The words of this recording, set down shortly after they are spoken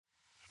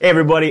Hey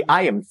everybody,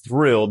 I am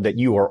thrilled that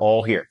you are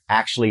all here.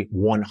 Actually,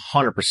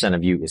 100%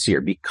 of you is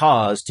here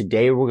because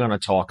today we're going to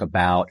talk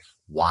about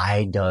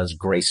why does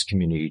Grace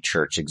Community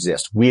Church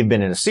exist? We've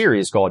been in a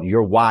series called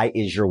Your Why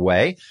is Your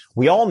Way.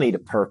 We all need a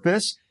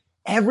purpose.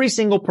 Every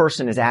single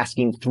person is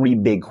asking three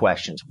big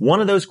questions.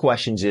 One of those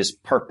questions is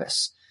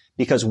purpose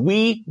because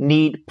we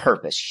need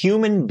purpose.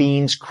 Human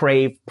beings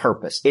crave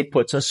purpose. It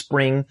puts a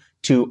spring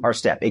to our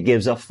step. It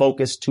gives a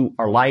focus to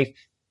our life.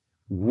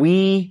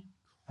 We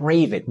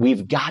crave it.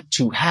 We've got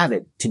to have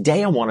it.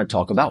 Today I want to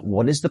talk about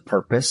what is the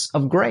purpose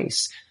of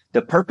grace.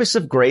 The purpose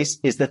of grace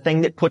is the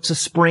thing that puts a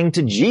spring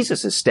to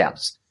Jesus'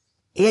 steps.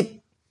 It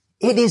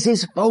is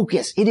his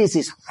focus. It is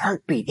his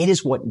heartbeat. It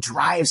is what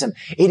drives him.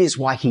 It is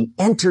why he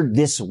entered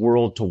this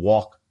world to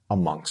walk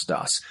amongst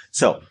us.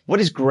 So what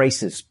is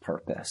grace's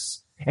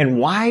purpose? And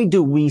why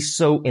do we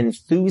so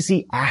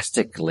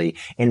enthusiastically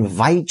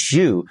invite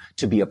you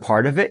to be a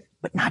part of it?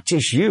 But not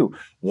just you.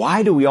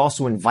 Why do we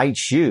also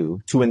invite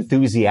you to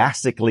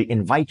enthusiastically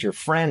invite your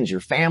friends,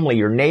 your family,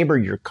 your neighbor,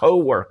 your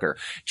coworker,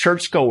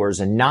 churchgoers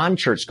and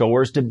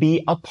non-churchgoers to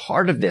be a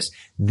part of this?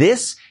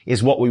 This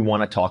is what we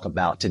want to talk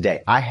about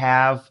today. I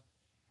have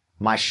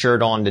my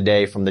shirt on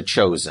today from The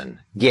Chosen.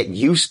 Get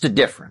used to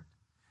different.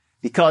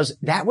 Because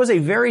that was a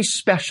very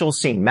special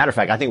scene. Matter of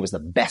fact, I think it was the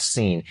best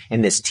scene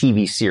in this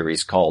TV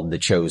series called The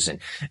Chosen.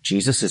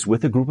 Jesus is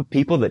with a group of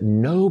people that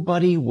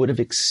nobody would have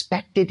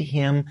expected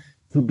him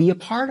to be a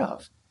part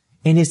of.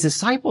 And his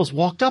disciples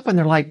walked up and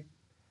they're like,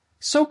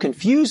 so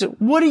confused.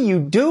 What are you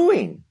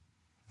doing?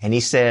 And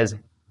he says,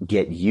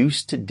 get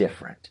used to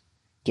different.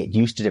 Get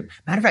used to different.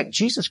 Matter of fact,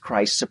 Jesus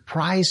Christ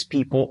surprised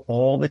people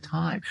all the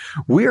time.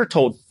 We are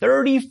told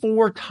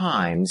 34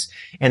 times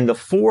in the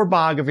four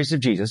biographies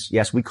of Jesus.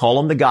 Yes, we call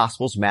them the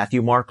Gospels,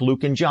 Matthew, Mark,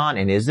 Luke, and John.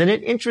 And isn't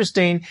it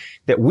interesting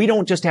that we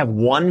don't just have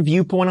one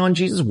viewpoint on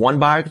Jesus, one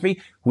biography?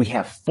 We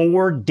have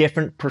four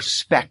different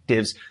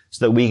perspectives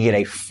so that we can get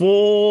a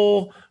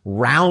full,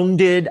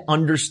 rounded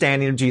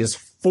understanding of Jesus.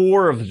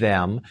 Four of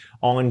them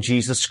on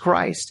Jesus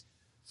Christ.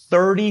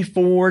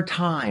 34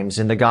 times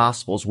in the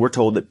Gospels, we're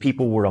told that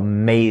people were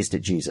amazed at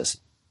Jesus.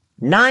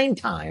 9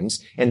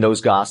 times in those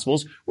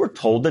Gospels, we're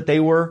told that they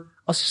were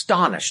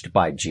astonished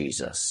by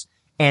Jesus.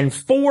 And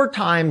 4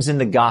 times in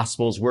the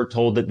Gospels, we're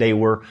told that they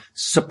were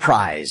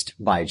surprised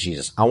by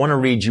Jesus. I want to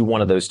read you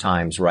one of those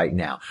times right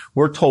now.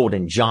 We're told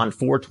in John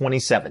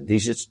 4:27,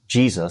 this is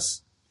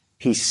Jesus.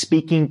 He's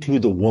speaking to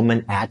the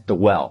woman at the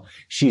well.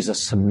 She's a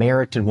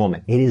Samaritan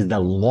woman. It is the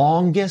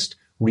longest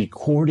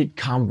recorded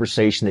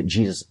conversation that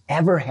Jesus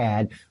ever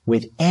had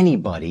with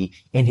anybody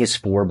in his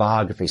 4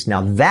 biographies.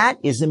 Now that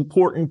is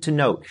important to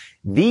note.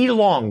 The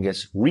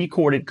longest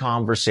recorded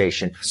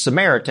conversation,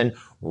 Samaritan,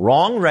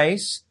 wrong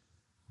race,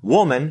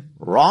 woman,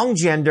 wrong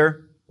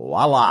gender,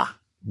 voila.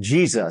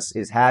 Jesus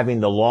is having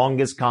the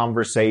longest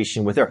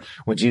conversation with her.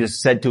 When Jesus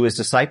said to his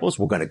disciples,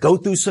 we're going to go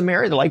through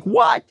Samaria, they're like,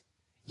 what?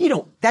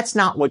 That's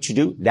not what you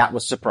do. That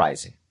was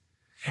surprising.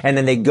 And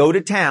then they go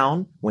to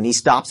town. When he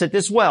stops at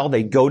this well,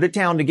 they go to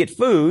town to get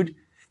food.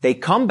 They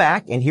come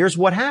back, and here's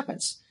what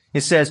happens.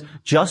 It says,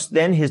 just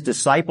then his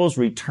disciples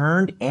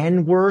returned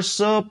and were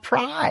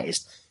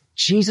surprised.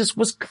 Jesus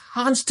was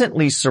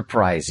constantly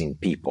surprising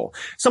people.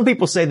 Some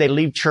people say they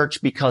leave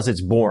church because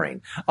it's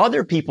boring.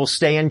 Other people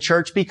stay in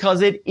church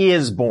because it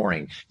is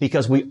boring,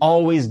 because we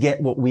always get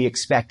what we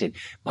expected.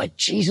 But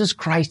Jesus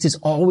Christ is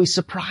always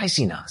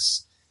surprising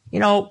us.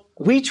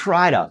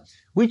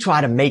 We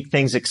try to make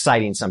things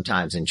exciting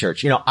sometimes in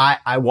church.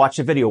 I watched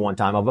a video one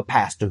time of a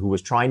pastor who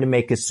was trying to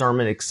make his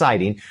sermon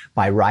exciting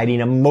by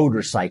riding a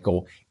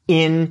motorcycle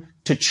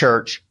into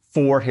church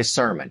for his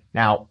sermon.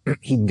 Now,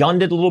 he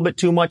gunned it a little bit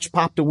too much,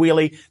 popped a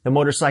wheelie, the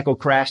motorcycle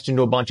crashed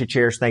into a bunch of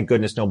chairs. Thank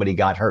goodness nobody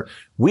got hurt.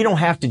 We don't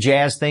have to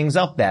jazz things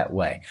up that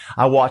way.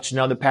 I watched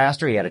another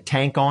pastor. He had a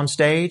tank on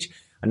stage.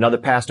 Another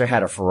pastor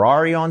had a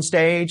Ferrari on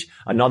stage.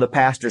 Another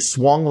pastor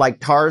swung like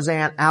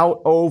Tarzan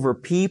out over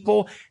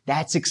people.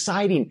 That's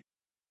exciting.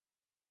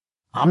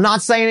 I'm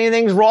not saying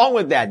anything's wrong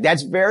with that.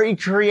 That's very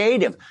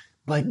creative.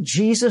 But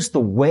Jesus, the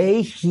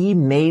way he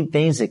made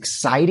things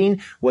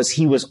exciting was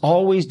he was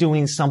always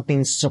doing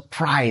something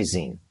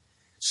surprising.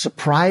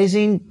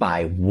 Surprising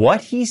by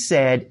what he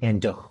said and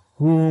to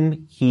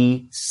whom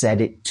he said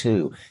it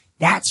to.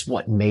 That's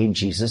what made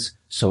Jesus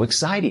so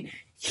exciting.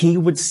 He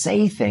would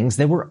say things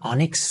that were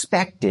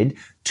unexpected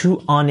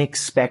to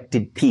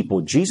unexpected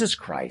people. Jesus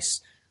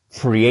Christ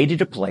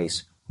created a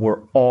place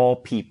where all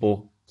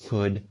people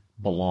could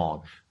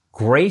belong.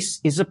 Grace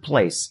is a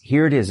place,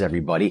 here it is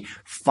everybody,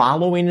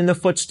 following in the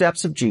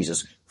footsteps of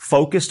Jesus,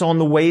 focused on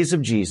the ways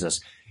of Jesus,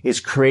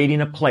 is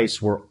creating a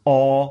place where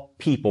all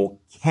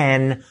people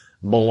can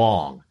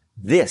belong.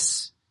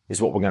 This is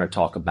what we're going to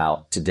talk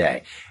about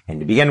today. And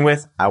to begin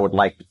with, I would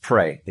like to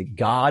pray that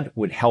God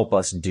would help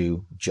us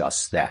do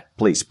just that.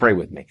 Please pray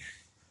with me.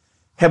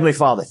 Heavenly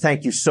Father,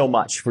 thank you so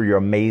much for your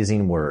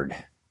amazing word.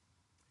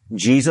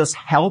 Jesus,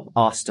 help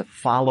us to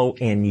follow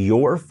in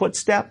your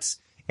footsteps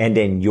and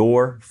in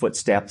your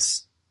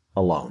footsteps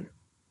alone.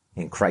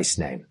 In Christ's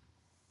name,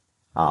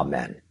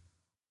 amen.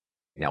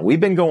 Now,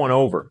 we've been going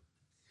over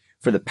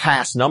for the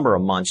past number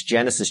of months,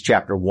 Genesis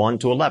chapter 1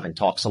 to 11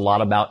 talks a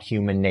lot about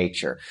human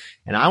nature.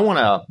 And I want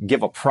to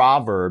give a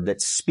proverb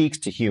that speaks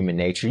to human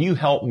nature. You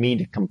help me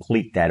to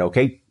complete that,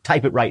 okay?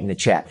 Type it right in the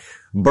chat.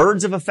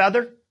 Birds of a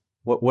feather,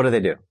 what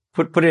do?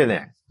 Put it in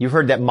there. You've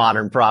heard that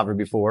modern proverb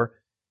before.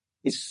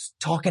 It's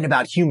talking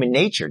about human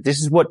nature. This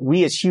is what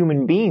we as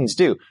human beings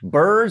do.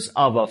 Birds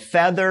of a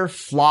feather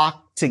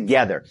flock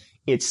together.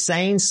 It's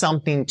saying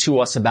something to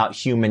us about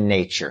human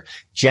nature.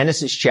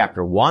 Genesis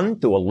chapter 1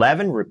 through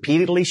 11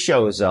 repeatedly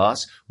shows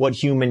us what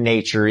human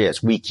nature is.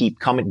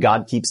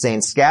 God keeps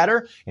saying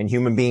scatter, and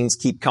human beings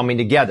keep coming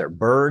together.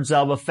 Birds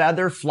of a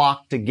feather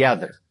flock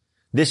together.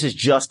 This is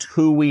just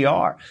who we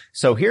are.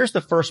 So here's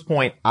the first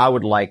point I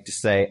would like to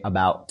say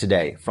about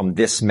today from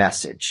this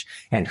message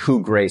and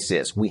who grace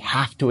is. We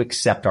have to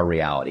accept our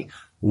reality.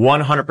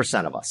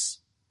 100% of us.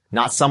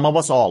 Not some of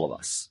us, all of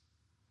us.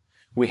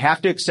 We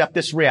have to accept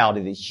this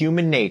reality that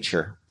human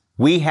nature,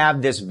 we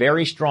have this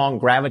very strong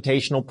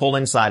gravitational pull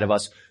inside of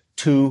us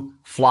to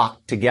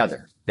flock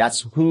together.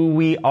 That's who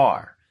we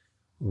are.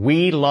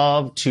 We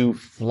love to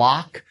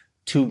flock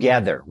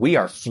together. We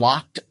are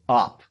flocked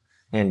up.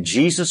 And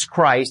Jesus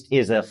Christ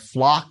is a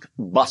flock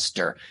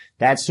buster.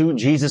 That's who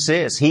Jesus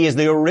is. He is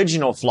the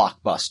original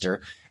flock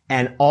buster.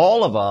 And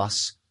all of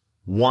us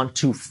want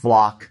to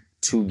flock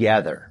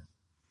together.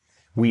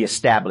 We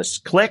establish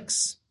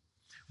cliques.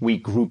 We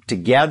group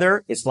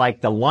together. It's like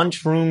the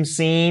lunchroom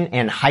scene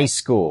in high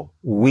school.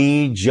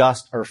 We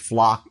just are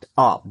flocked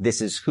up.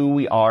 This is who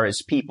we are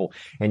as people.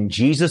 And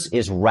Jesus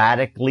is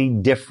radically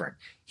different.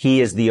 He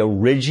is the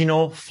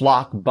original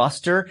flock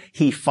buster.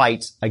 He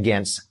fights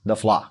against the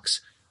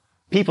flocks.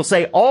 People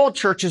say all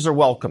churches are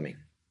welcoming.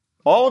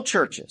 All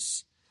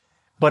churches.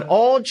 But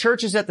all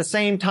churches at the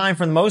same time,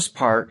 for the most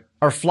part,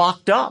 are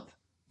flocked up.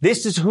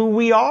 This is who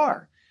we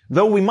are.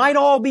 Though we might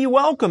all be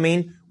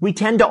welcoming, we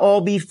tend to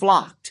all be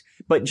flocked.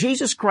 But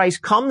Jesus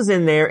Christ comes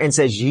in there and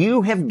says,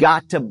 you have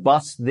got to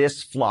bust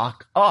this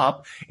flock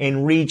up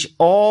and reach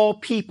all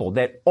people,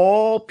 that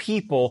all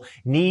people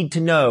need to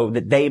know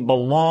that they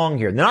belong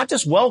here. They're not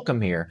just welcome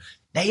here.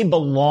 They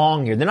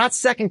belong here. They're not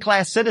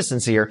second-class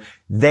citizens here.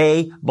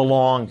 They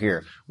belong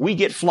here. We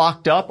get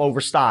flocked up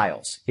over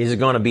styles. Is it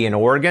going to be an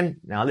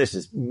organ? Now, this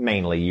is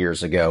mainly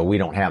years ago. We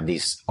don't have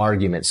these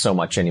arguments so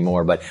much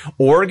anymore. But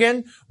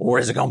organ, or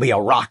is it going to be a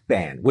rock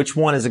band? Which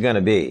one is it going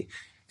to be?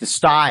 The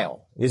style.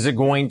 Is it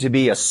going to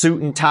be a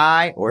suit and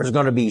tie, or is it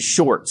going to be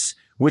shorts?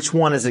 Which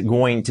one is it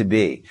going to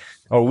be?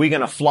 Are we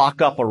going to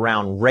flock up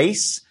around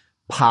race,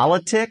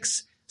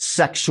 politics,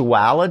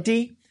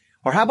 sexuality?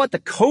 Or how about the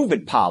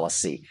COVID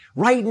policy?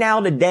 Right now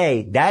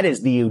today, that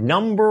is the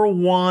number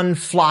one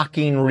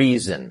flocking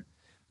reason.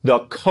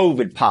 The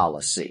COVID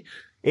policy.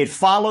 It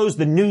follows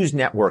the news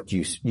network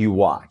you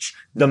watch.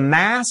 The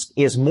mask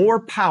is more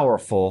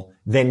powerful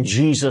than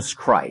Jesus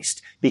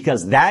Christ,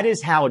 because that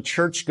is how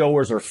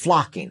churchgoers are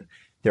flocking.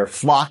 They're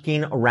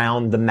flocking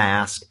around the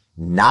mask,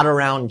 not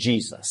around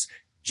Jesus.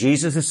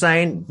 Jesus is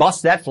saying,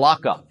 bust that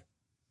flock up.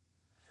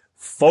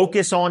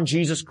 Focus on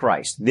Jesus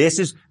Christ. This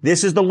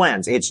is the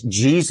lens. It's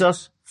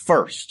Jesus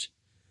first.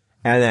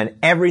 And then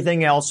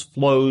everything else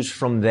flows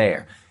from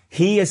there.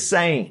 He is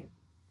saying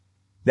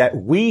that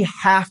we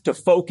have to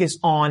focus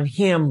on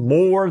Him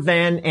more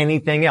than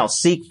anything else.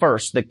 Seek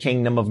first the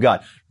kingdom of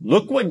God.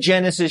 Look what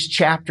Genesis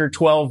chapter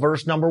 12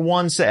 verse number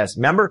 1 says.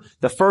 Remember,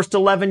 the first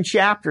 11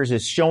 chapters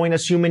is showing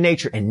us human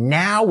nature. And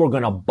now we're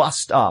going to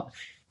bust up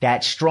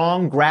that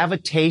strong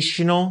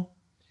gravitational,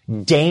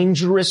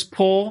 dangerous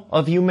pull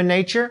of human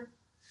nature.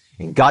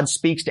 And God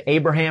speaks to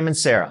Abraham and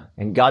Sarah.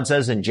 And God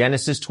says in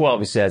Genesis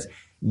 12, He says,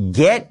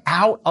 get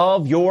out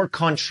of your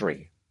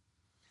country.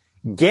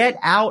 Get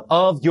out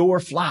of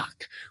your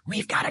flock.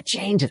 We've got to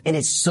change it. And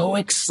it's so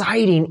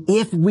exciting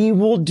if we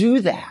will do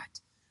that.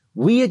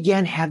 We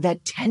again have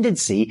that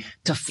tendency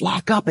to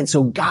flock up. And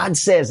so God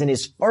says in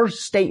His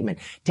first statement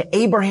to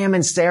Abraham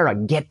and Sarah,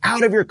 get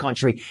out of your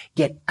country,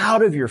 get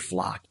out of your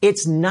flock.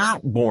 It's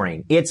not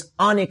boring. It's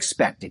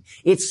unexpected.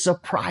 It's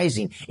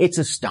surprising. It's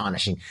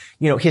astonishing.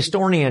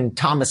 Historian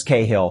Thomas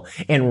Cahill,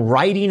 in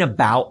writing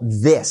about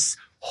this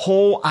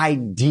whole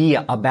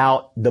idea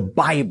about the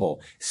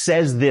Bible,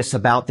 says this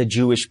about the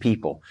Jewish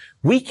people.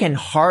 We can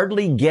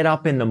hardly get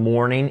up in the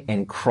morning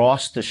and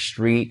cross the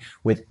street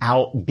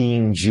without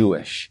being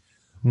Jewish.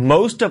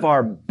 Most of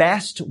our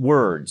best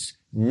words,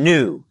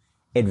 new,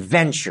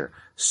 adventure,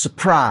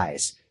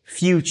 surprise,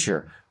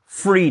 future,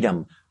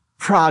 freedom,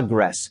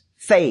 progress,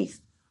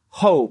 faith,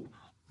 hope,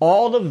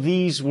 all of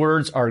these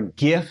words are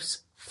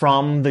gifts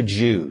from the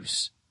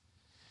Jews.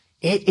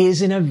 It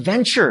is an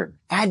adventure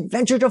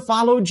to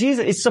follow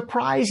Jesus. It's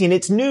surprising.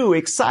 It's new,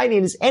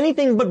 exciting. It's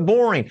anything but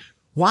boring.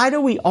 Why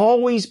do we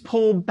always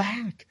pull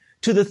back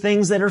to the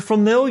things that are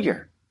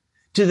familiar?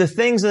 To the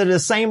things that are the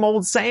same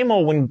old,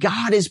 when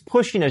God is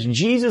pushing us?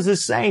 Jesus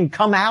is saying,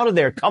 come out of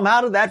there, come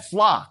out of that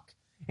flock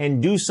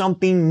and do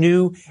something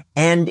new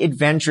and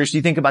adventurous.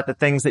 You think about the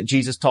things that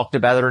Jesus talked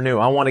about that are new.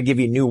 I want to give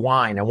you new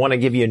wine. I want to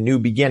give you a new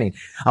beginning.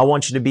 I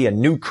want you to be a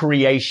new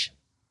creation.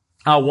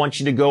 I want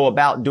you to go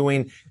about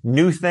doing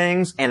new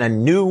things in a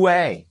new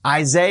way.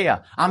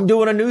 Isaiah, I'm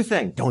doing a new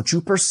thing. Don't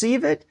you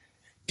perceive it?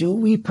 Do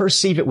we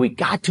perceive it? We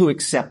got to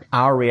accept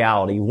our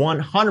reality,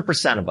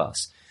 100% of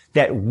us,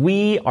 that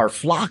we are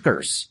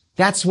flockers.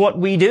 That's what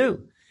we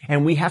do.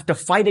 And we have to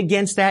fight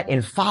against that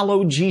and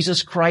follow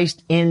Jesus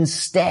Christ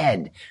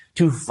instead.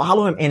 To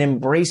follow him in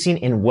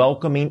embracing and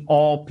welcoming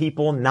all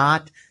people,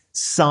 not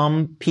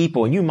some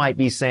people. You might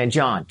be saying,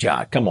 John,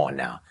 come on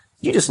now.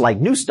 You just like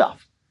new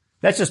stuff.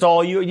 That's just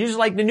all you just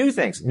like the new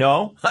things.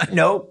 No,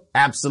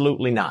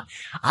 absolutely not.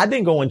 I've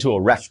been going to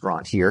a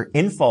restaurant here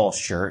in Falls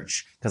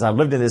Church because I've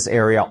lived in this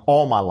area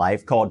all my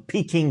life called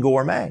Peking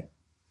Gourmet.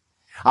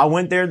 I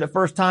went there the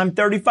first time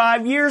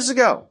 35 years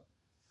ago.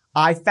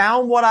 I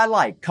found what I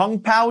like, Kung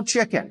Pao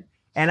chicken.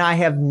 And I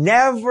have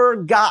never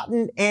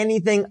gotten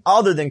anything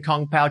other than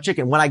Kung Pao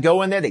chicken. When I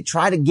go in there, they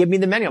try to give me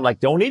the menu. I'm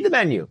like, don't need the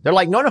menu. They're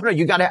like, no,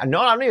 you gotta,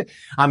 no, I don't need it.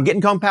 I'm getting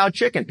Kung Pao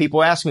chicken.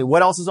 People ask me,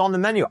 what else is on the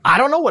menu? I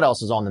don't know what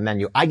else is on the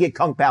menu. I get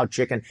Kung Pao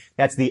chicken.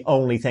 That's the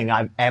only thing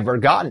I've ever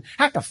gotten.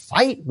 I have to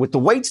fight with the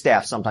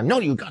waitstaff sometimes. No,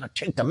 you gotta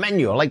take the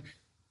menu. I'm like,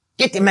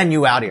 get the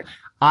menu out here.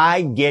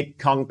 I get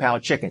Kung Pao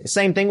chicken.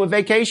 Same thing with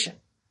vacation.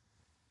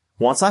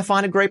 Once I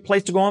find a great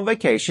place to go on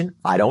vacation,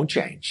 I don't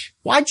change.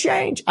 Why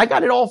change? I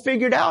got it all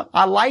figured out.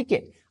 I like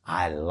it.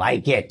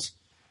 I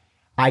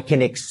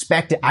can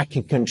expect it. I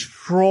can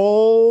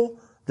control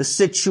the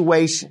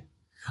situation.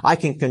 I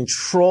can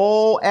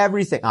control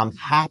everything. I'm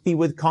happy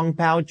with Kung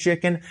Pao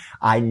chicken.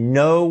 I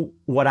know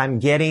what I'm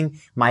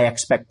getting. My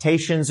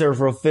expectations are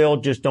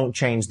fulfilled. Just don't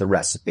change the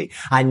recipe.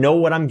 I know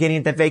what I'm getting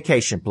at the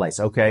vacation place.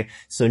 Okay.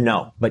 So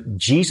no, but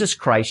Jesus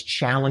Christ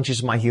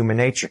challenges my human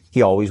nature.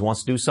 He always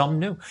wants to do something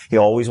new. He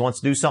always wants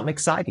to do something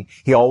exciting.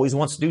 He always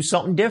wants to do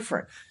something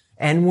different.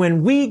 And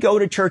when we go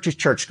to church as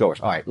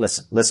churchgoers, all right,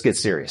 listen, let's get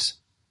serious.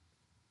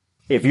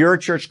 If you're a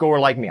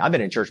churchgoer like me, I've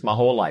been in church my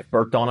whole life,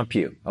 birthed on a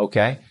pew.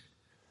 Okay.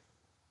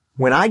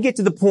 When I get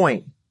to the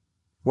point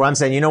where I'm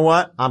saying, you know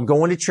what? I'm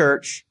going to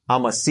church.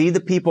 I'm going to see the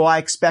people I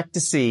expect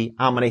to see.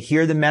 I'm going to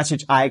hear the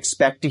message I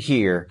expect to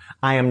hear.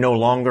 I am no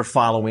longer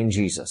following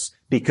Jesus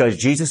because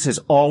Jesus has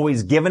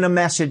always given a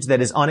message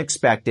that is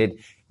unexpected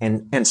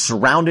and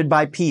surrounded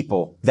by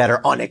people that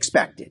are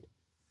unexpected.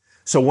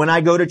 So when I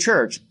go to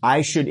church,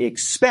 I should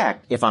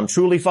expect, if I'm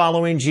truly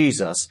following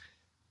Jesus,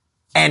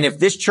 and if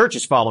this church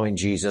is following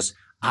Jesus,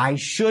 I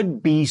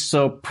should be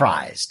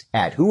surprised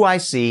at who I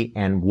see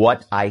and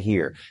what I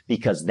hear,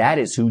 because that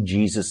is who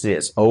Jesus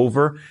is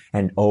over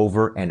and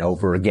over and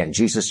over again.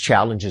 Jesus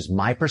challenges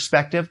my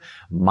perspective,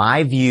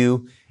 my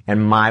view,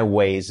 and my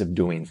ways of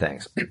doing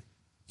things.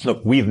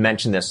 Look, we've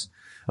mentioned this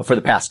for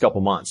the past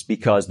couple months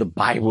because the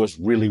Bible is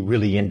really,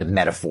 really into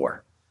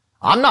metaphor.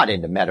 I'm not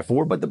into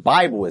metaphor, but the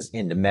Bible is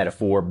into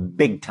metaphor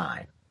big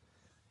time.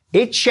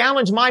 It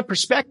challenged my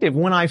perspective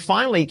when I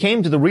finally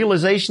came to the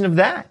realization of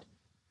that.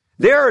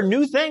 There are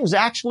new things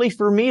actually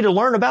for me to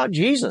learn about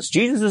Jesus.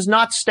 Jesus is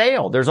not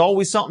stale. There's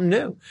always something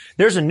new.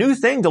 There's a new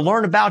thing to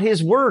learn about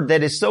his word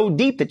that is so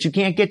deep that you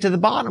can't get to the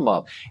bottom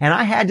of. And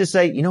I had to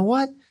say, you know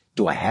what?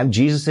 Do I have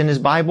Jesus in his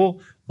Bible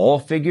all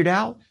figured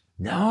out?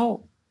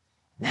 No.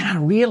 Then I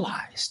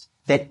realized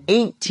that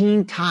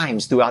 18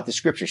 times throughout the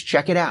scriptures,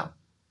 check it out,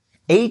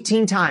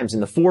 18 times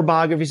in the 4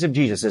 biographies of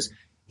Jesus,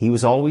 he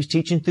was always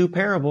teaching through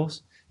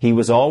parables. He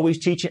was always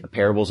teaching,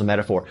 parables and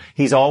metaphor.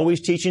 He's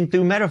always teaching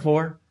through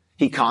metaphor.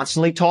 He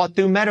constantly taught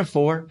through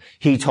metaphor.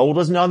 He told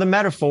us another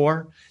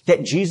metaphor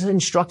that Jesus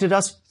instructed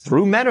us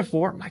through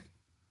metaphor. I'm like,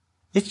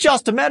 it's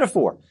just a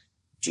metaphor.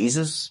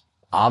 Jesus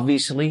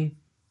obviously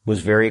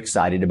was very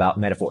excited about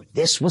metaphor.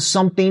 This was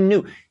something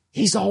new.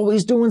 He's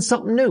always doing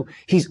something new.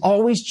 He's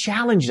always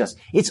challenged us.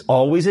 It's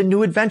always a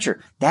new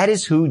adventure. That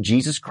is who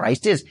Jesus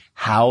Christ is.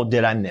 How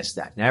did I miss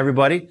that? Now,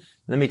 everybody,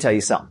 let me tell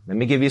you something. Let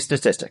me give you a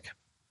statistic.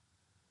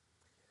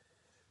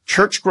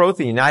 Church growth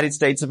in the United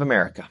States of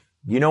America.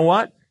 You know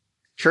what?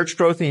 Church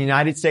growth in the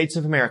United States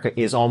of America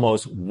is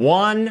almost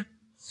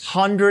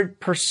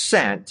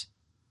 100%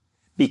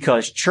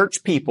 because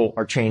church people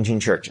are changing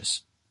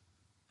churches.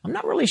 I'm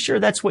not really sure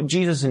that's what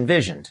Jesus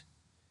envisioned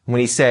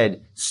when he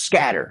said,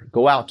 scatter,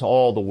 go out to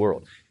all the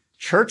world.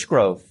 Church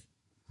growth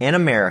in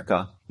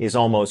America is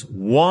almost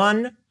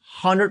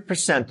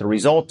 100% the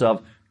result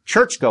of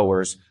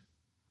churchgoers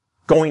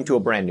going to a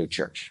brand new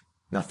church.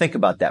 Now think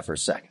about that for a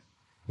second.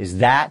 Is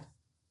that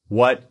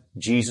what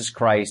Jesus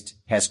Christ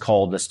has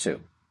called us to?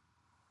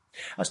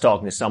 I was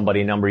talking to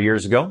somebody a number of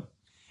years ago,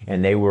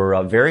 and they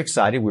were very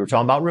excited. We were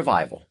talking about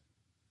revival.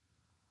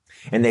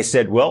 And they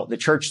said, well, the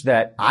church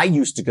that I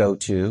used to go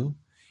to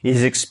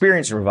is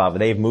experiencing revival.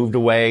 They've moved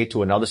away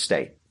to another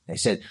state. They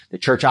said, the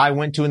church I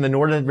went to in the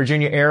Northern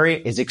Virginia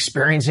area is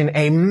experiencing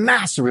a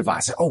massive revival.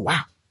 I said, oh,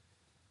 wow.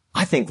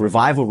 I think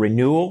revival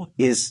renewal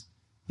is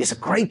a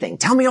great thing.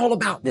 Tell me all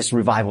about this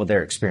revival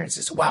they're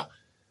experiencing. So, well,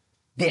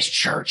 this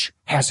church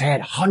has had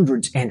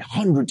hundreds and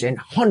hundreds and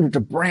hundreds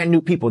of brand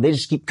new people. They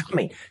just keep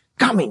coming.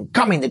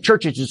 The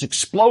church is just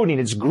exploding.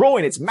 It's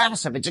growing. It's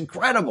massive. It's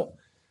incredible. I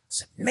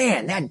said,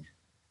 man,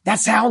 That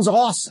sounds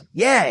awesome.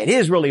 Yeah, it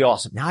is really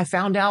awesome. Now I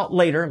found out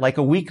later, like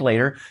a week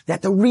later,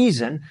 that the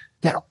reason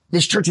that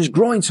this church is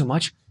growing so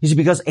much is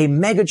because a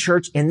mega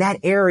church in that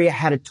area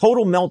had a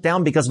total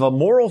meltdown because of a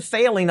moral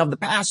failing of the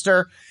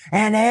pastor,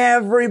 and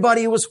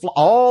everybody was,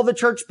 all the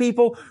church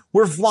people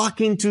were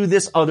flocking to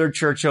this other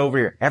church over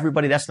here.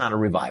 Everybody, that's not a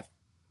revival.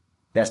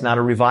 That's not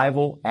a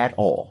revival at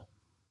all.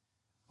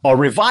 A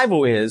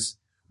revival is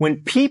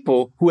when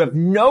people who have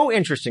no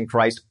interest in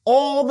Christ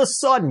all of a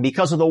sudden,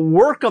 because of the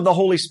work of the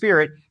Holy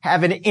Spirit,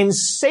 have an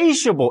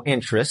insatiable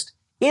interest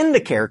in the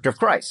character of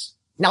Christ.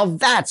 Now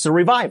that's a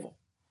revival.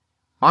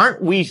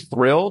 Aren't we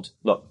thrilled?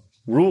 Look,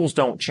 rules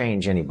don't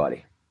change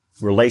anybody.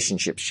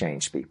 Relationships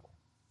change people.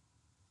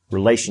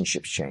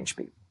 Relationships change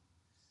people.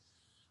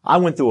 I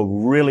went through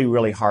a really,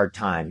 really hard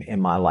time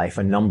in my life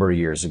a number of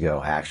years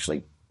ago,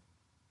 actually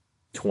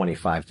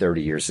 25,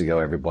 30 years ago,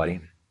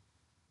 everybody,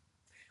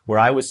 where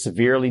I was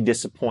severely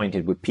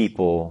disappointed with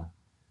people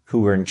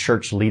who were in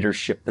church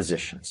leadership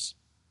positions.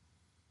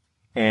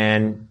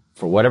 And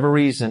for whatever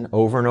reason,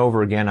 over and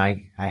over again,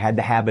 I had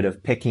the habit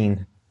of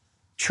picking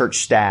church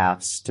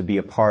staffs to be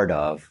a part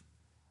of,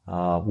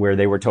 where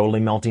they were totally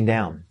melting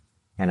down.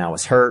 And I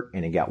was hurt,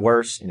 and it got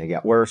worse, and it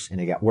got worse,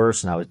 and it got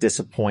worse, and I was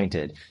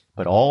disappointed.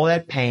 But all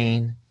that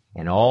pain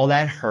and all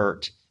that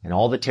hurt and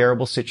all the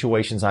terrible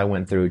situations I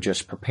went through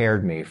just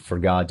prepared me for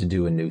God to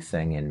do a new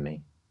thing in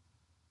me.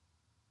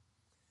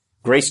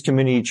 Grace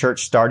Community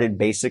Church started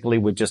basically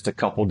with just a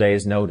couple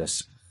days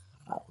notice.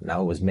 I don't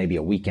know, it was maybe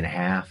a week and a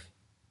half.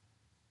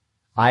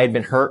 I had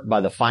been hurt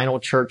by the final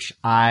church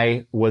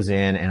I was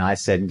in, and I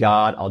said,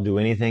 God, I'll do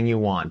anything you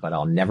want, but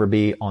I'll never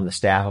be on the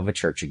staff of a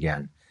church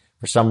again.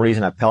 For some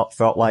reason, I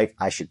felt like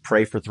I should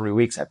pray for 3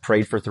 weeks. I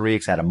prayed for 3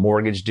 weeks. I had a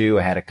mortgage due.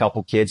 I had a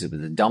couple kids. It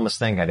was the dumbest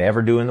thing I'd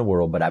ever do in the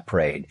world, but I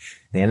prayed.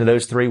 At the end of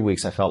those 3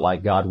 weeks, I felt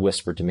like God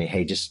whispered to me,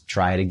 hey, just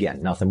try it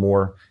again. Nothing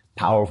more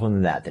powerful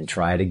than that, then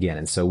try it again.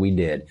 And so we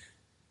did.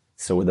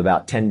 So with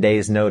about 10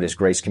 days notice,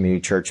 Grace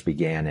Community Church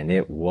began, and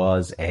it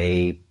was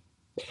a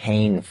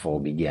painful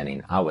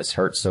beginning. I was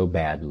hurt so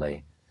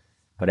badly.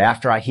 But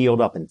after I healed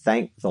up, and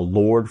thanked the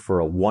Lord for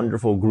a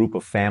wonderful group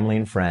of family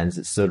and friends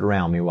that stood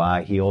around me while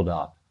I healed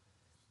up,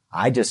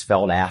 I just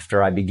felt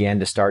after I began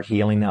to start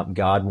healing up,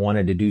 God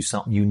wanted to do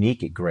something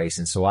unique at Grace.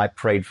 And so I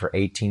prayed for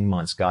 18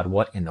 months. God,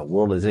 what in the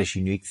world is this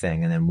unique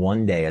thing? And then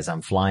one day as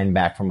I'm flying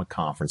back from a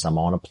conference, I'm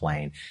on a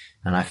plane,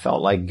 and I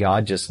felt like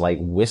God just like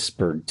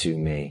whispered to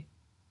me,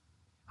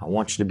 I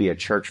want you to be a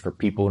church for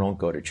people who don't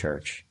go to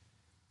church.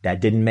 That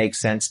didn't make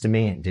sense to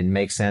me. It didn't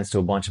make sense to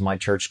a bunch of my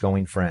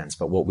church-going friends.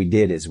 But what we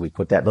did is we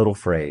put that little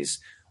phrase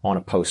on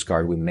a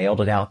postcard. We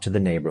mailed it out to the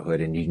neighborhood.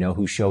 And you know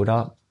who showed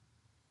up?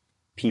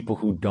 People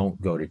who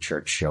don't go to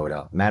church showed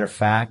up. Matter of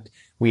fact,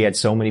 we had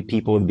so many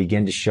people who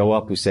began to show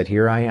up who said,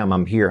 here I am.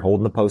 I'm here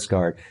holding the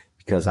postcard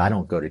because I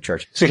don't go to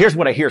church. So here's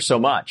what I hear so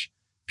much.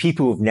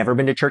 People who've never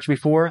been to church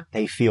before,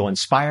 they feel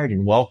inspired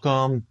and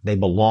welcome. They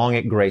belong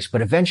at Grace.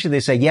 But eventually they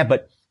say, yeah,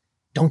 but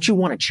don't you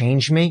want to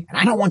change me? And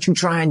I don't want you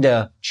trying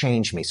to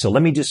change me. So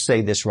let me just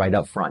say this right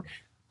up front.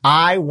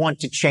 I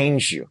want to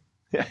change you,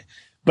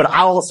 but I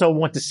also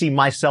want to see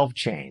myself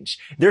change.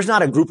 There's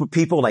not a group of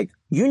people like,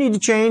 you need to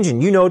change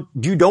and you know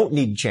you don't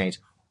need to change.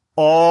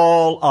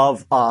 All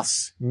of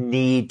us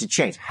need to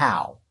change.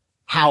 How?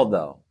 How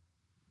though?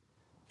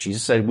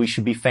 Jesus said we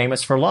should be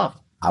famous for love.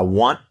 I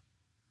want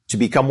to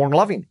become more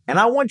loving, and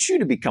I want you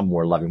to become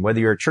more loving, whether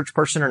you're a church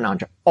person or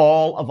not.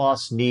 All of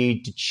us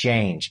need to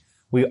change.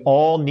 We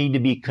all need to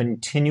be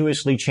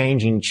continuously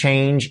changing.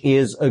 Change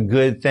is a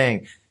good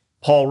thing.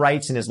 Paul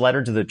writes in his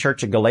letter to the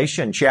church of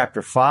Galatia in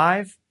chapter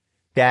 5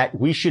 that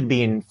we should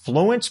be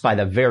influenced by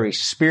the very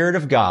Spirit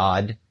of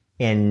God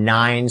in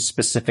 9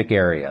 specific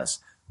areas: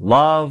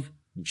 love,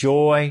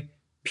 joy,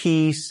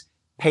 peace,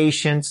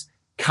 patience,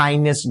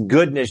 kindness,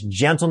 goodness,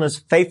 gentleness,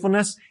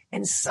 faithfulness,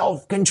 and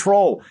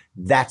self-control.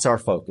 That's our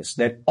focus,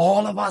 that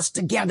all of us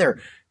together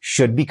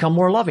should become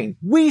more loving.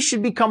 We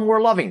should become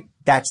more loving.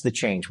 That's the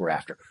change we're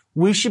after.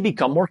 We should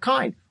become more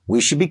kind.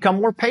 We should become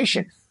more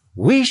patient.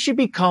 We should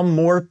become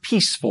more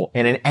peaceful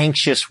in an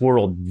anxious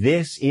world.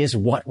 This is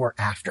what we're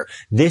after.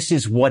 This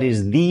is what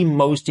is the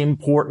most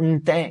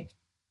important thing.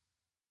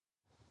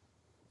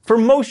 For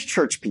most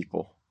church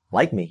people,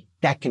 like me,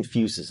 that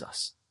confuses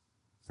us.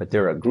 But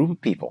there are a group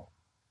of people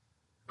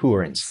who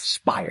are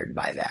inspired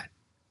by that.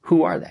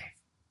 Who are they?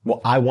 Well,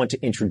 I want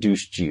to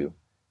introduce you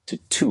to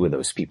 2 of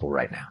those people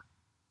right now.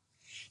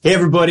 Hey,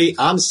 everybody.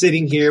 I'm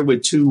sitting here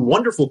with 2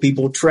 wonderful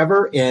people,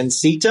 Trevor and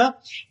Sita,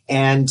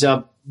 and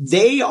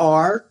they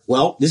are,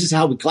 well, this is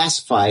how we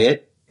classify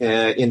it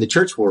in the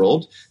church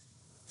world.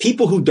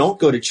 People who don't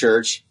go to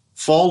church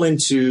fall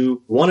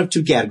into one of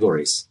 2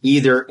 categories.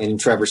 Either, in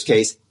Trevor's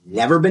case,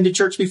 never been to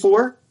church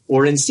before,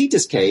 or in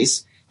Sita's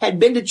case, had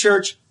been to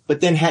church, but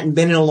then hadn't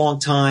been in a long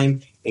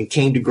time and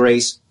came to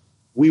Grace.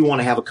 We want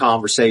to have a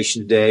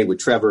conversation today with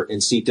Trevor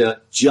and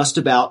Sita just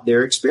about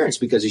their experience,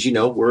 because as you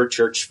know, we're a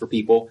church for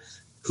people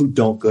who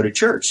don't go to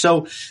church.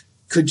 So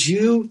could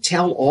you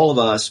tell all of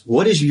us,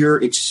 what has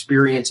your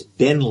experience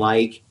been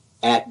like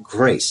at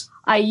Grace?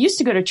 I used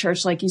to go to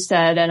church, like you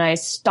said, and I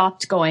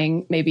stopped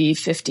going maybe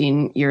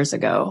 15 years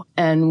ago.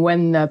 And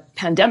when the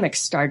pandemic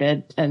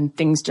started and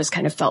things just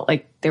kind of felt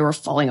like they were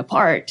falling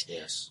apart,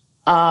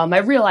 I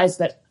realized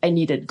that I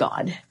needed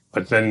God.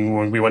 But then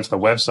when we went to the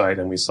website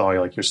and we saw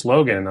like your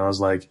slogan, I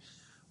was like,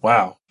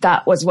 wow.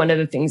 That was one of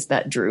the things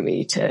that drew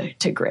me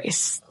to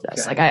Grace. I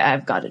was like,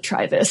 I've got to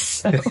try this.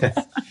 So.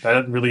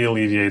 That really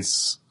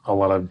alleviates a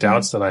lot of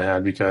doubts that I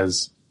had,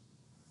 because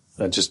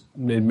it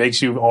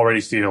makes you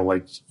already feel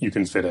like you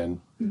can fit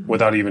in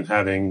without even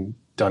having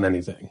done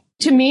anything.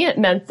 To me, it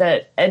meant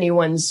that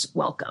anyone's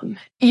welcome.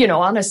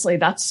 Honestly,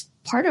 that's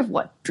part of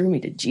what drew me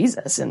to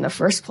Jesus in the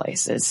first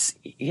place is,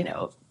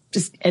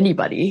 just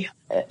anybody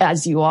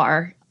as you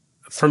are.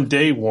 From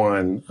day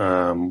one,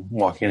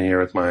 walking in here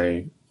with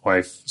my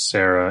wife,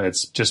 Sarah,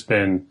 it's just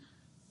been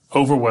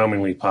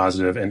overwhelmingly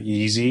positive and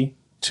easy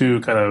to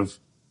kind of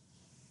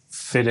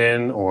fit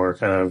in or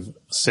kind of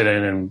sit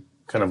in and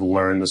kind of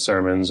learn the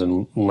sermons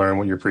and learn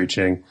what you're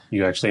preaching.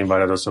 You actually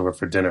invited us over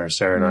for dinner,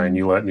 Sarah and I, and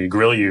you let me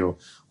grill you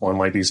on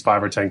like these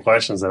 5 or 10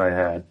 questions that I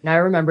had. And I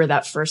remember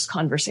that first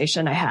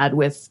conversation I had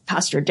with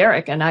Pastor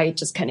Derek, and I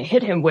just kind of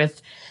hit him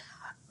with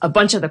a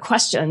bunch of the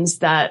questions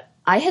that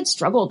I had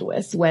struggled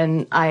with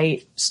when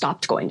I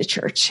stopped going to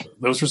church.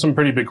 Those were some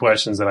pretty big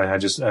questions that I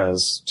had just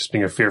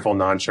being a fearful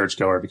non-church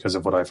goer because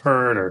of what I've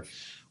heard or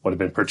what had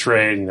been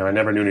portrayed. I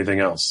never knew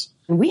anything else.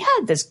 And we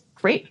had this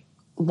great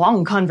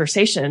long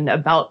conversation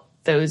about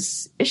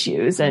those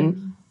issues.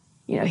 And,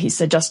 he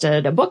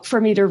suggested a book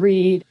for me to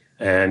read.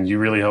 And you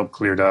really helped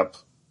cleared up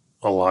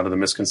a lot of the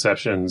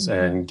misconceptions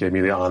and gave me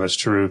the honest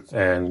truth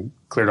and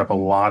cleared up a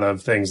lot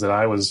of things that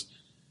I was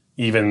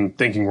even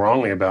thinking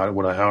wrongly about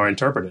it, how I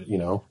interpret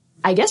it,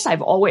 I guess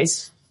I've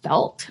always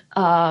felt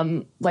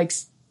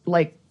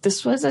like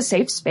this was a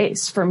safe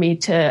space for me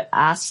to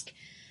ask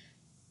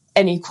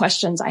any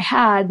questions I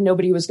had.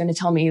 Nobody was going to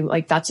tell me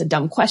like that's a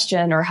dumb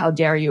question or how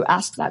dare you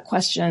ask that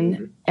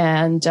question,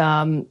 and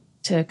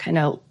to kind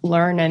of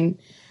learn and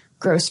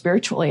grow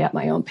spiritually at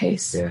my own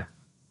pace. Yeah,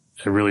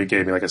 it really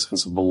gave me like a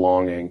sense of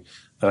belonging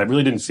that I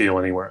really didn't feel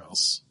anywhere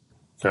else.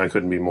 And I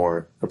couldn't be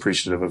more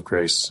appreciative of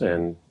Grace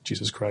and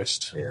Jesus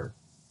Christ. Yeah.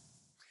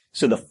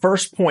 So the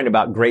first point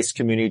about Grace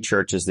Community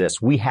Church is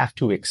this: we have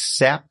to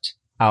accept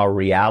our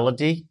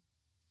reality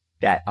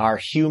that our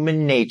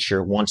human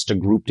nature wants to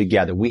group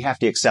together. We have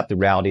to accept the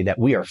reality that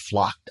we are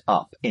flocked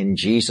up, and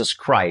Jesus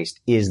Christ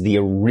is the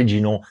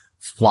original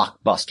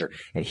flockbuster.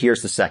 And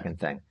here's the second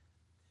thing.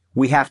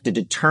 We have to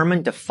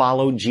determine to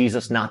follow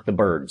Jesus, not the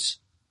birds.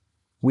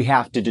 We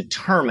have to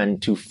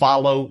determine to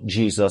follow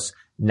Jesus,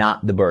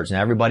 not the birds.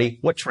 Now, everybody,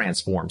 what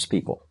transforms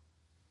people?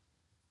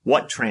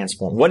 What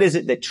transforms? What is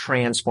it that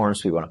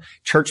transforms people?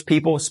 Church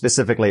people,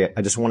 specifically,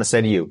 I just want to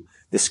say to you,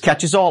 this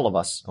catches all of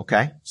us,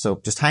 okay?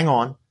 So just hang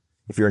on.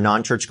 If you're a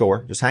non-church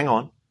goer, just hang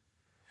on.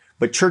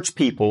 But church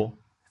people,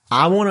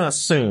 I want to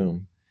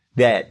assume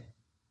that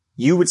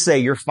you would say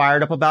you're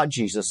fired up about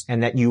Jesus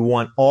and that you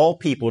want all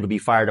people to be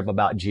fired up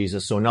about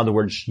Jesus. So in other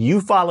words,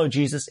 you follow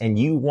Jesus and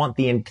you want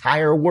the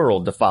entire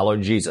world to follow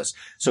Jesus.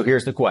 So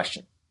here's the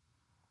question.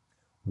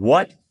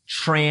 What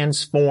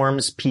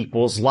transforms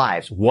people's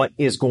lives? What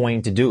is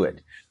going to do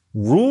it?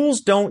 Rules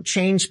don't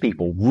change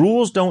people.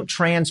 Rules don't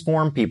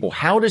transform people.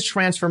 How does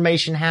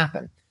transformation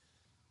happen?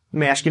 Let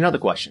me ask you another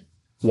question.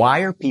 Why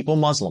are people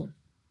Muslim?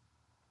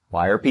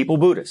 Why are people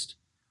Buddhist?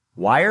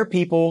 Why are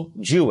people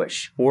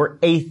Jewish or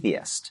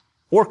atheist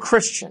or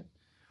Christian?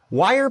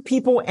 Why are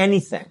people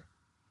anything?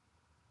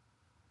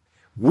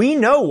 We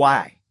know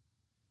why.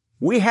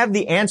 We have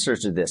the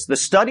answers to this. The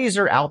studies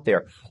are out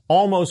there.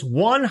 Almost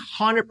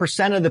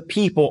 100% of the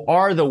people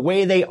are the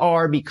way they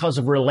are because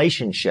of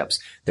relationships,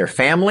 their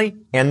family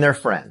and their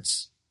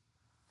friends.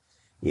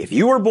 If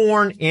you were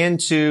born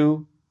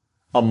into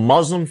a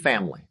Muslim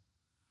family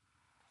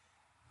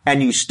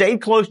and you stayed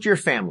close to your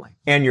family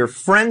and your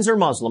friends are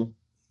Muslim,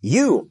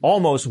 you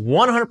almost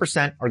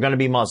 100% are going to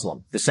be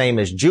Muslim. The same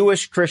as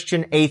Jewish,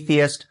 Christian,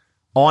 atheist,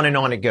 on and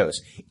on it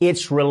goes.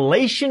 It's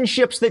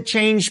relationships that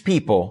change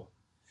people,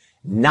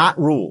 not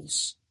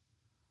rules.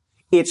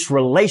 It's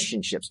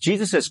relationships.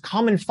 Jesus says,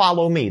 come and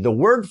follow me. The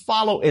word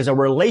follow is a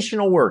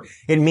relational word.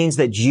 It means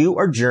that you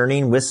are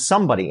journeying with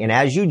somebody. And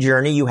as you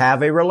journey, you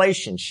have a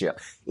relationship.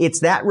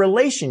 It's that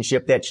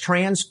relationship that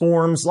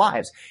transforms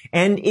lives.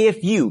 And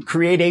if you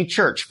create a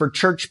church for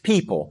church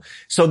people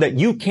so that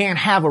you can't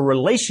have a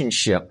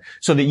relationship,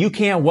 so that you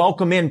can't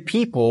welcome in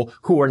people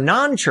who are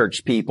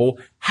non-church people,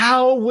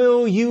 how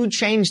will you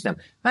change them?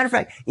 Matter of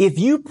fact, if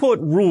you put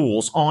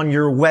rules on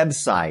your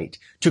website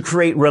to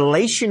create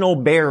relational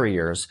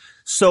barriers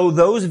so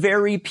those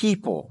very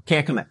people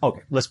can't come in.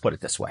 Okay, let's put it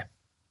this way.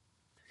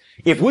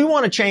 If we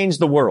want to change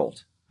the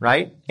world,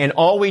 right, and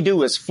all we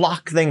do is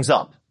flock things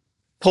up,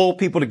 pull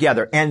people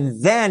together,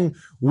 and then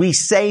we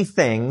say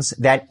things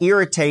that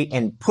irritate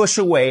and push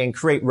away and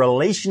create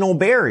relational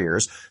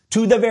barriers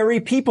to the very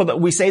people that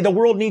we say the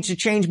world needs to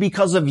change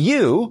because of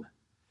you,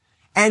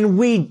 and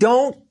we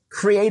don't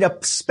create a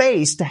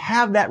space to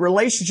have that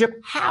relationship,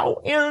 how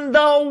in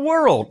the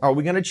world are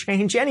we going to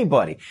change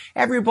anybody?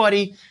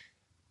 Everybody,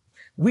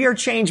 We are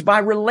changed by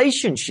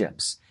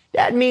relationships.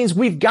 That means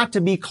we've got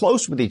to be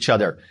close with each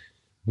other.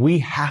 We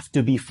have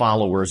to be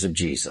followers of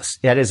Jesus.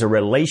 That is a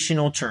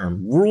relational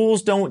term.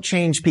 Rules don't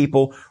change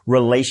people.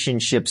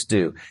 Relationships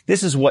do.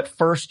 This is what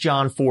 1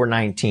 John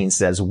 4:19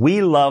 says.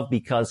 We love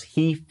because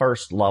he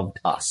first loved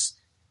us.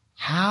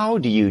 How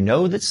do you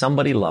know that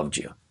somebody loved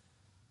you?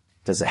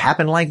 Does it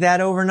happen like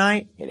that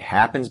overnight? It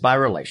happens by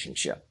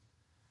relationship.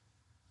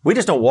 We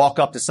just don't walk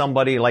up to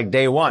somebody like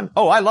day one.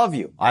 Oh, I love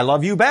you. I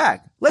love you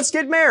back. Let's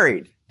get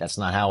married. That's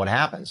not how it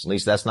happens. At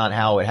least that's not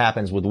how it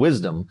happens with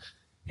wisdom.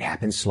 It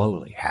happens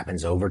slowly,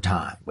 happens over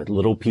time with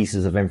little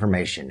pieces of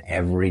information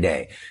every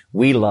day.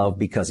 We love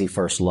because he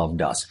first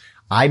loved us.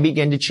 I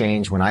begin to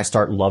change when I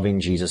start loving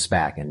Jesus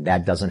back, and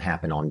that doesn't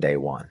happen on day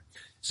one.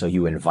 So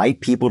you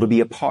invite people to be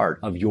a part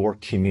of your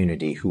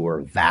community who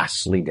are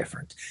vastly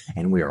different.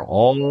 And we are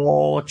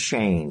all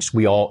changed.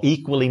 We all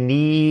equally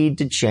need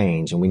to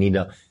change, and we need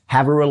to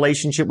have a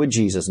relationship with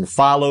Jesus and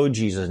follow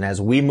Jesus. And as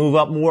we move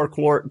up more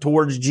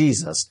towards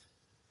Jesus,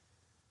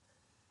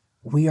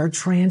 we are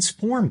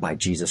transformed by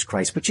Jesus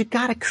Christ, but you've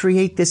got to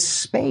create this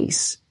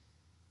space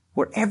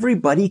where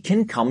everybody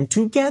can come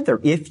together.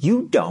 If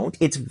you don't,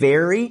 it's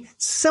very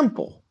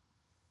simple.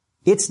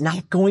 It's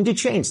not going to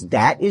change.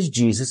 That is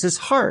Jesus'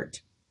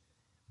 heart.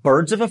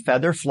 Birds of a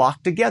feather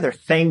flock together.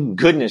 Thank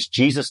goodness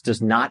Jesus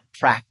does not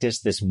practice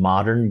this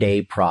modern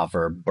day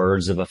proverb,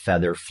 birds of a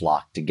feather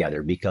flock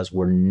together, because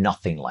we're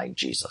nothing like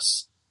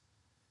Jesus.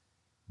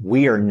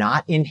 We are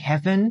not in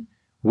heaven.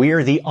 We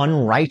are the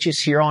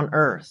unrighteous here on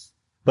earth.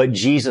 But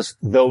Jesus,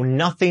 though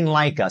nothing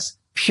like us,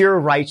 pure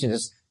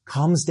righteousness,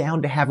 comes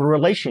down to have a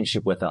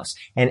relationship with us.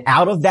 And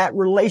out of that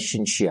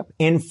relationship,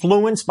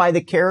 influenced by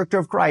the character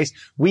of Christ,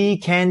 we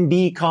can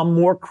become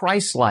more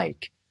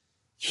Christ-like.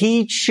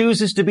 He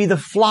chooses to be the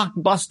flock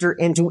buster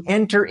and to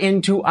enter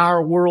into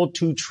our world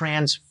to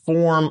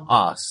transform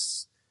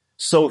us.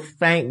 So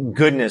thank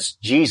goodness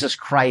Jesus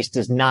Christ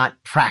does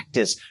not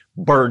practice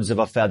birds of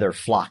a feather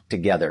flock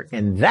together.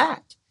 And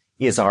that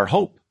is our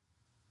hope.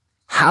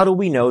 How do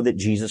we know that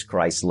Jesus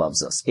Christ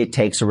loves us? It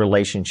takes a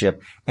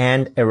relationship,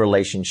 and a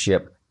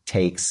relationship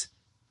takes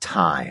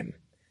time.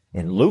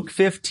 In Luke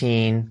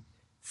 15,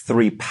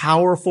 3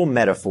 powerful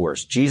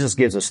metaphors. Jesus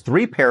gives us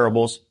 3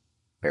 parables.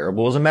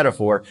 Parable is a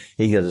metaphor.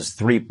 He gives us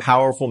 3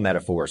 powerful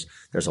metaphors.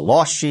 There's a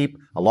lost sheep,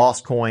 a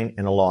lost coin,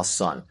 and a lost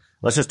son.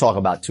 Let's just talk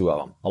about 2 of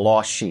them. A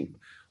lost sheep.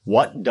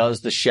 What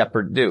does the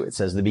shepherd do? It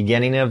says the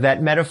beginning of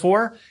that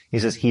metaphor, he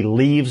says he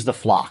leaves the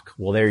flock.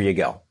 Well, there you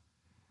go.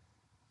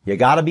 You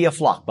gotta be a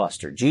flock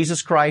buster.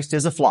 Jesus Christ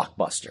is a flock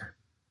buster.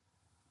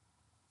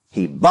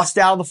 He busts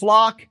out of the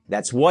flock.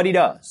 That's what he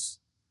does.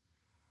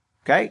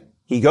 Okay?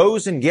 He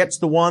goes and gets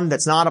the one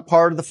that's not a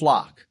part of the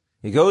flock.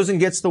 He goes and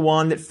gets the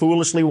one that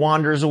foolishly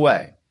wanders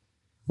away.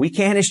 We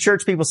can't, as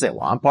church people, say,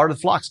 well, I'm part of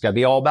the flock. It's gotta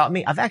be all about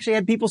me. I've actually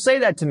had people say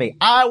that to me.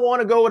 I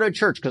want to go to a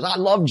church because I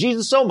love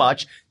Jesus so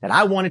much that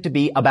I want it to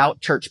be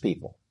about church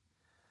people.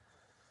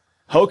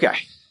 Okay.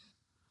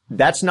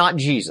 That's not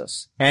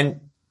Jesus.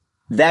 And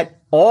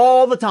that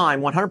all the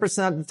time,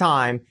 100% of the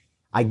time,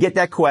 I get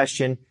that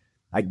question.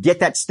 I get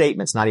that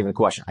statement. It's not even a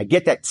question. I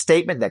get that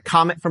statement, that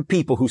comment from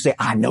people who say,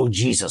 I know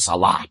Jesus a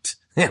lot.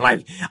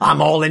 Like,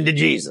 I'm all into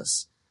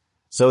Jesus.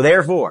 So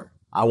therefore,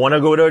 I want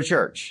to go to a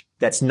church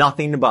that's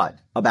nothing but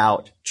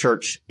about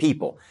church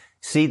people.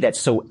 See, that's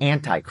so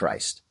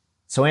antichrist.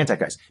 So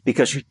antichrist.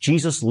 Because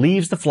Jesus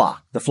leaves the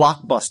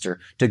flock buster,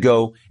 to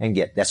go and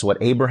get. That's what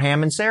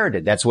Abraham and Sarah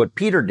did. That's what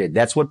Peter did.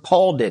 That's what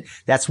Paul did.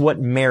 That's what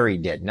Mary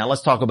did. Now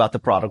let's talk about the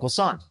prodigal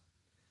son.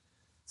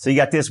 So you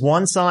got this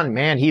one son,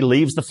 man, he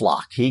leaves the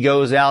flock. He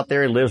goes out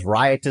there, he lives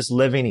riotous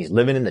living. He's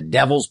living in the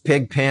devil's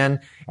pig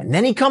pen. And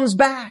then he comes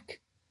back.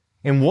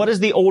 And what does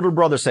the older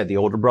brother say? The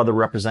older brother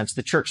represents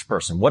the church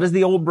person. What does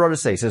the old brother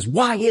say? He says,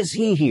 why is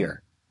he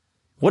here?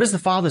 What does the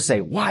father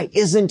say? Why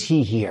isn't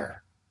he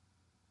here?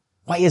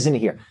 Why isn't he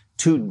here?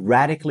 2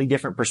 radically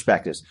different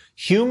perspectives.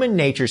 Human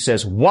nature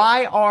says,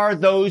 why are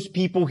those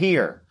people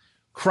here?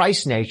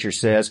 Christ's nature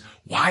says,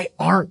 why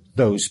aren't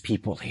those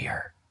people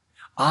here?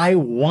 I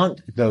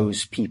want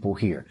those people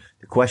here.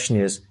 The question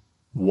is,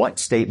 what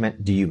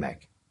statement do you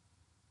make?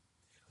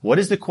 What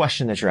is the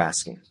question that you're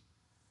asking?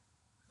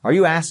 Are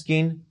you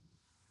asking,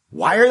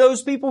 why are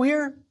those people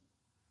here?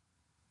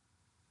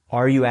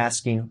 Are you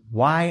asking,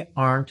 why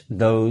aren't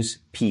those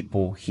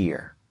people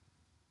here?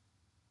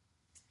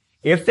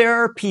 If there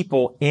are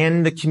people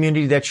in the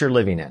community that you're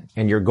living in,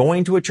 and you're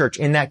going to a church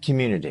in that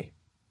community,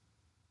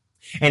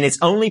 and it's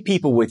only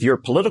people with your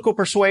political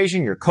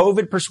persuasion, your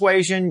COVID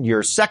persuasion,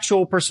 your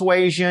sexual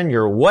persuasion,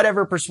 your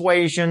whatever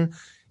persuasion,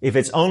 if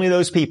it's only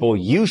those people,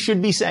 you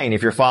should be saying,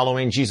 if you're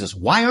following Jesus,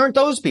 why aren't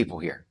those people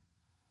here?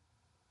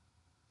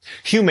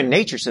 Human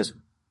nature says,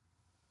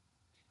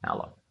 now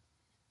look,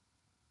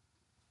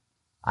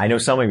 I know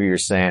some of you are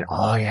saying,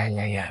 oh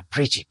yeah.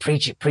 Preach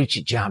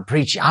it, John,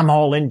 preach it. I'm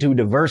all into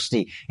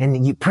diversity.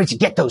 And you preach it,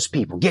 get those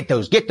people, get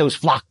those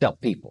flocked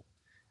up people.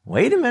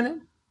 Wait a minute.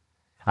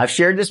 I've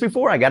shared this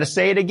before. I gotta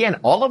say it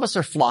again. All of us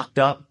are flocked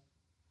up.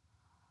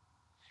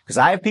 Because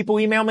I have people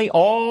email me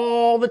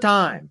all the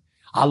time.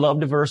 I love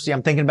diversity.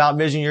 I'm thinking about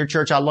visiting your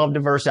church. I love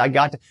diversity.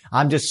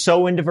 I'm just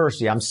so in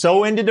diversity. I'm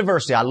so into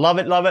diversity. I love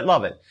it, love it,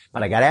 love it.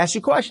 But I got to ask you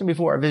a question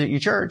before I visit your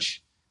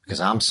church because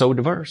I'm so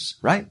diverse,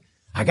 right?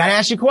 I got to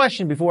ask you a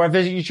question before I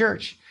visit your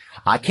church.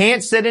 I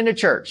can't sit in a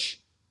church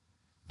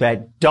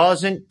that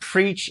doesn't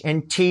preach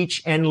and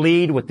teach and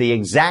lead with the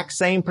exact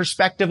same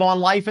perspective on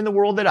life in the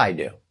world that I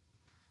do.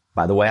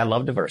 By the way, I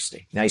love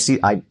diversity. Now you see,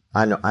 I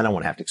know, I don't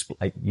want to have to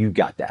explain. You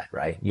got that,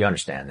 right? You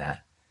understand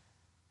that.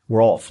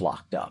 We're all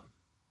flocked up.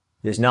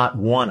 There's not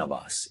one of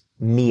us,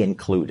 me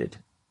included,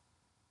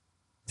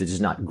 that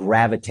does not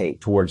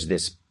gravitate towards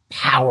this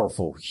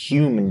powerful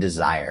human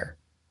desire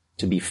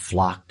to be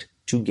flocked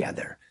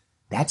together.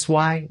 That's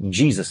why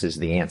Jesus is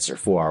the answer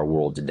for our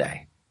world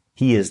today.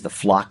 He is the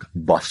flock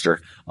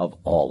buster of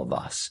all of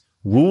us.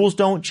 Rules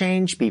don't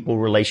change people,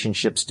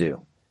 relationships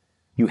do.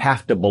 You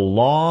have to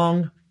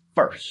belong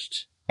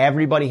first.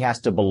 Everybody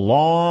has to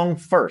belong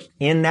first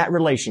in that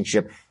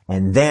relationship,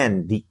 and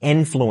then the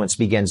influence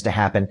begins to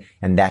happen,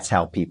 and that's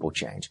how people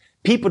change.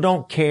 People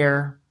don't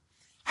care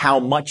how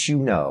much you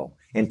know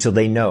until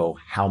they know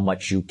how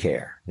much you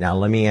care. Now,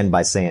 let me end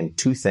by saying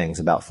two things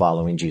about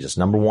following Jesus.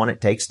 Number one,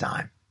 it takes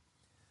time.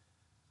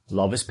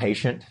 Love is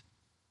patient.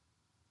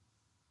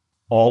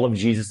 All of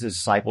Jesus'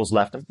 disciples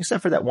left him,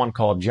 except for that one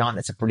called John.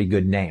 That's a pretty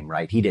good name,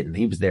 right? He didn't.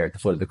 He was there at the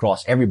foot of the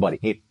cross.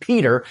 Everybody.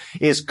 Peter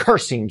is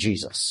cursing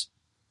Jesus.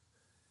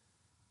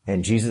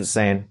 And Jesus is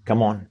saying,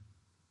 come on.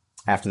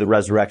 After the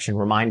resurrection,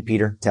 remind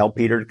Peter, tell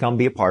Peter to come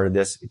be a part of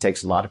this. It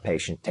takes a lot of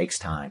patience. It takes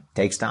time. It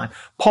takes time.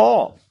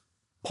 Paul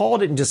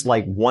didn't just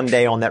like one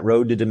day on that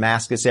road to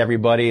Damascus,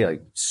 everybody,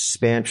 like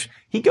spent.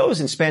 He goes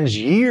and spends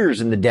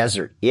years in the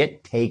desert.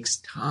 It takes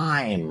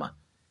time.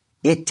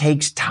 It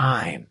takes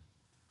time.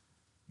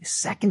 The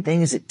second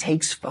thing is it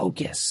takes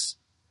focus.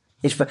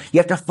 You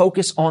have to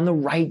focus on the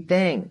right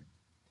thing.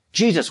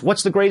 Jesus,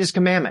 what's the greatest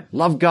commandment?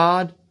 Love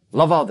God,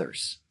 love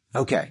others.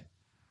 Okay.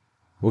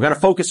 We're going to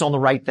focus on the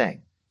right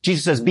thing.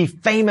 Jesus says, be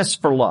famous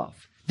for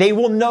love. They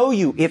will know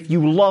you if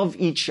you love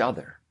each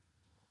other.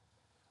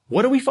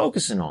 What are we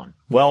focusing on?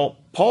 Well,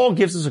 Paul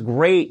gives us a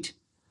great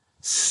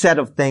set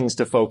of things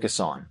to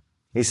focus on.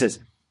 He says,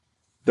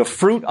 the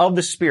fruit of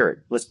the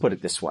Spirit, let's put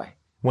it this way.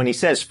 When he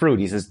says fruit,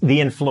 he says the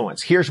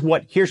influence. Here's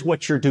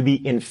what you're to be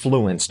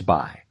influenced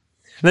by.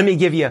 Let me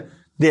give you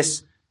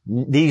these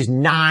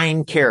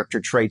 9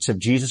 character traits of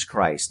Jesus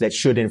Christ that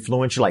should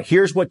influence your life.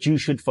 Here's what you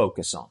should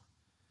focus on.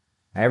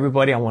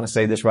 Everybody, I want to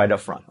say this right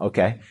up front,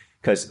 okay?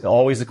 Because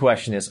always the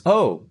question is,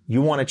 oh,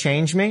 you want to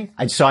change me?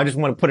 So I just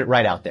want to put it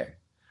right out there.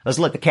 Let's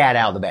let the cat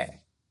out of the bag.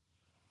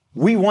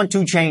 We want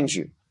to change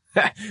you.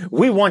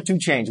 We want to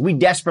change. We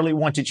desperately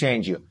want to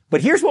change you.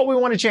 But here's what we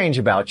want to change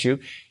about you.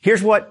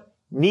 Here's what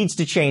needs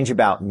to change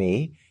about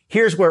me.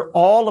 Here's where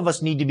all of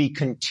us need to be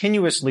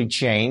continuously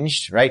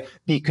changed, right?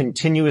 Be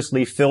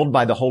continuously filled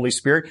by the Holy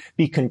Spirit.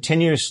 Be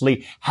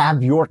continuously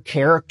have your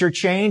character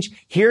change.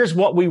 Here's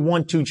what we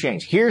want to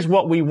change. Here's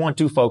what we want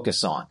to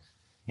focus on.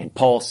 And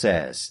Paul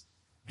says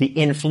the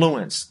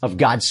influence of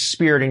God's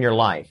Spirit in your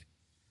life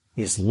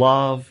is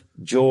love,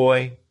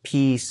 joy,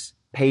 peace,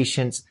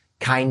 patience,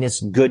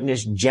 kindness,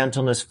 goodness,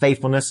 gentleness,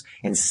 faithfulness,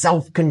 and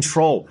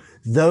self-control.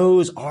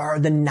 Those are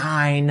the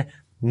 9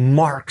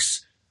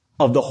 marks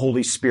of the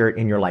Holy Spirit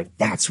in your life.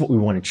 That's what we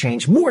want to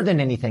change more than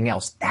anything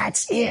else.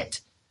 That's it.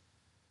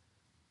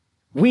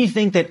 We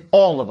think that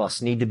all of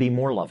us need to be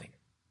more loving.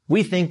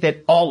 We think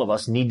that all of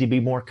us need to be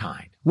more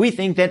kind. We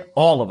think that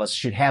all of us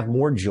should have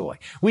more joy.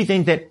 We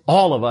think that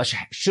all of us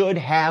should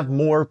have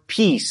more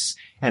peace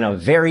in a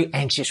very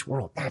anxious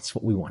world. That's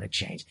what we want to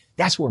change.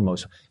 That's where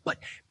but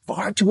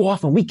far too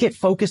often we get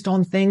focused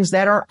on things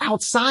that are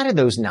outside of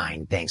those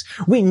 9 things.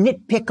 We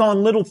nitpick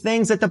on little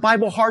things that the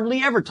Bible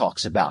hardly ever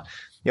talks about.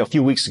 A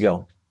few weeks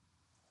ago,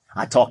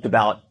 I talked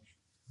about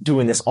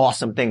doing this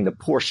awesome thing, the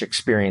Porsche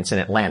experience in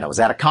Atlanta. I was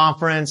at a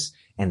conference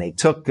and they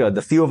took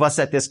the few of us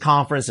at this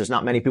conference. There's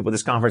not many people at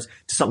this conference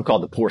to something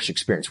called the Porsche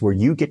experience where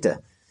you get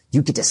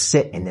to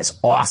sit in this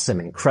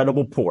awesome,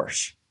 incredible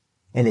Porsche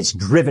and it's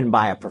driven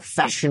by a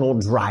professional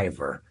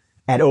driver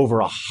at over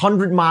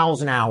 100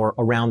 miles an hour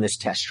around this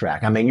test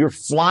track. I mean, you're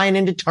flying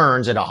into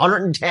turns at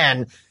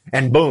 110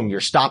 and boom, you're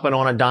stopping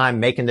on a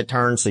dime, making the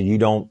turn so you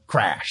don't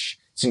crash.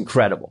 It's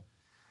incredible.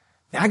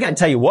 Now, I got to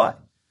tell you what,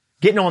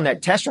 getting on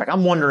that test track,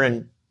 I'm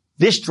wondering,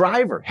 this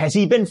driver, has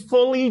he been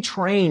fully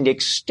trained,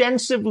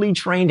 extensively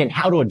trained in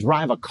how to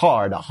drive a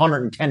car at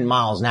 110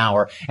 miles an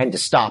hour and to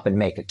stop and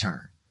make a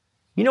turn?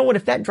 You know what?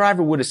 If that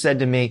driver would have said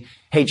to me,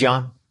 hey,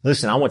 John,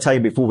 listen, I want to tell you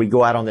before we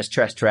go out on this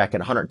test track at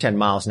 110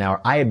 miles an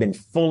hour, I have been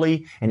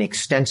fully and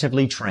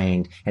extensively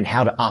trained in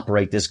how to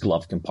operate this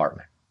glove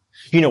compartment.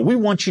 We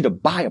want you to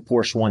buy a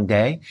Porsche one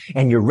day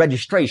and your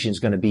registration is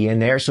going to be in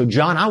there. So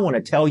John, I want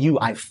to tell you,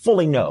 I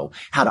fully know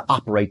how to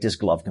operate this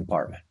glove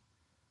compartment.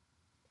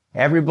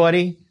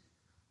 Everybody,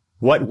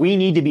 what we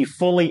need to be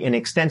fully and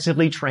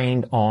extensively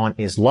trained on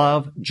is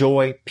love,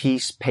 joy,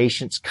 peace,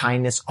 patience,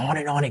 kindness, on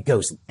and on it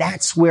goes.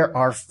 That's where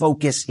our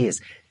focus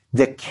is.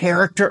 The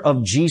character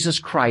of Jesus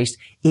Christ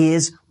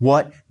is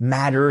what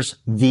matters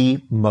the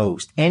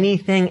most.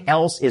 Anything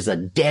else is a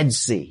dead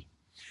sea.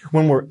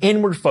 When we're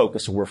inward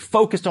focused, we're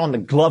focused on the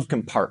glove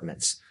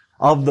compartments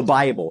of the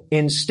Bible.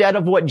 Instead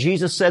of what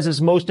Jesus says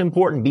is most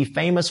important, be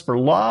famous for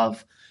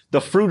love,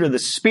 the fruit of the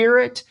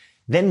Spirit,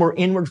 then we're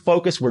inward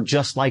focused. We're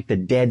just like the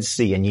Dead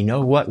Sea. And you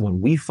know what?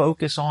 When we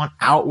focus on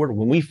outward,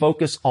 when we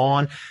focus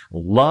on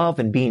love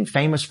and being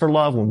famous for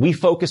love, when we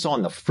focus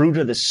on the fruit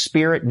of the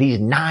Spirit, these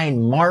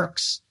 9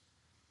 marks,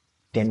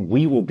 then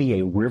we will be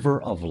a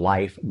river of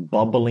life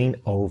bubbling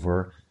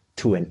over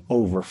to an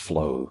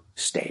overflow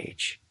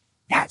stage.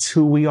 That's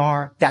who we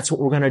are. That's what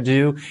we're going to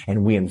do.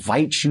 And we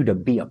invite you to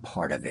be a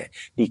part of it.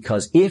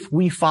 Because if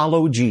we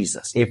follow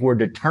Jesus, if we're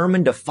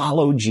determined to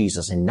follow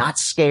Jesus and not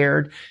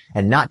scared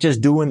and not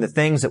just doing the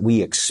things that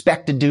we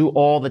expect to do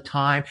all the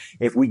time,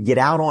 if we get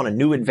out on a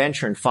new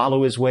adventure and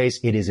follow his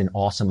ways, it is an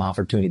awesome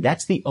opportunity.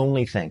 That's the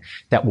only thing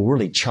that will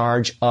really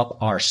charge up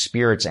our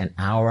spirits and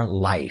our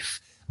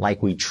life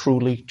like we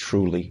truly,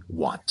 truly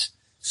want.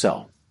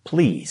 So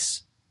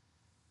please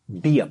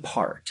be a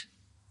part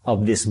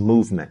of this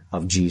movement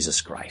of Jesus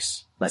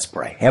Christ. Let's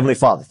pray. Heavenly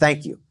Father,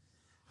 thank you.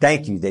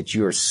 Thank you that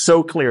you're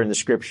so clear in the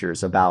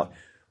scriptures about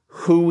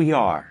who we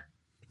are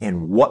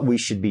and what we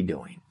should be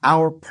doing,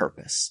 our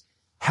purpose.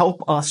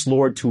 Help us,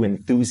 Lord, to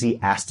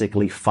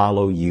enthusiastically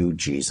follow you,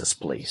 Jesus,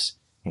 please.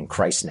 In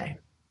Christ's name,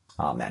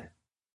 amen.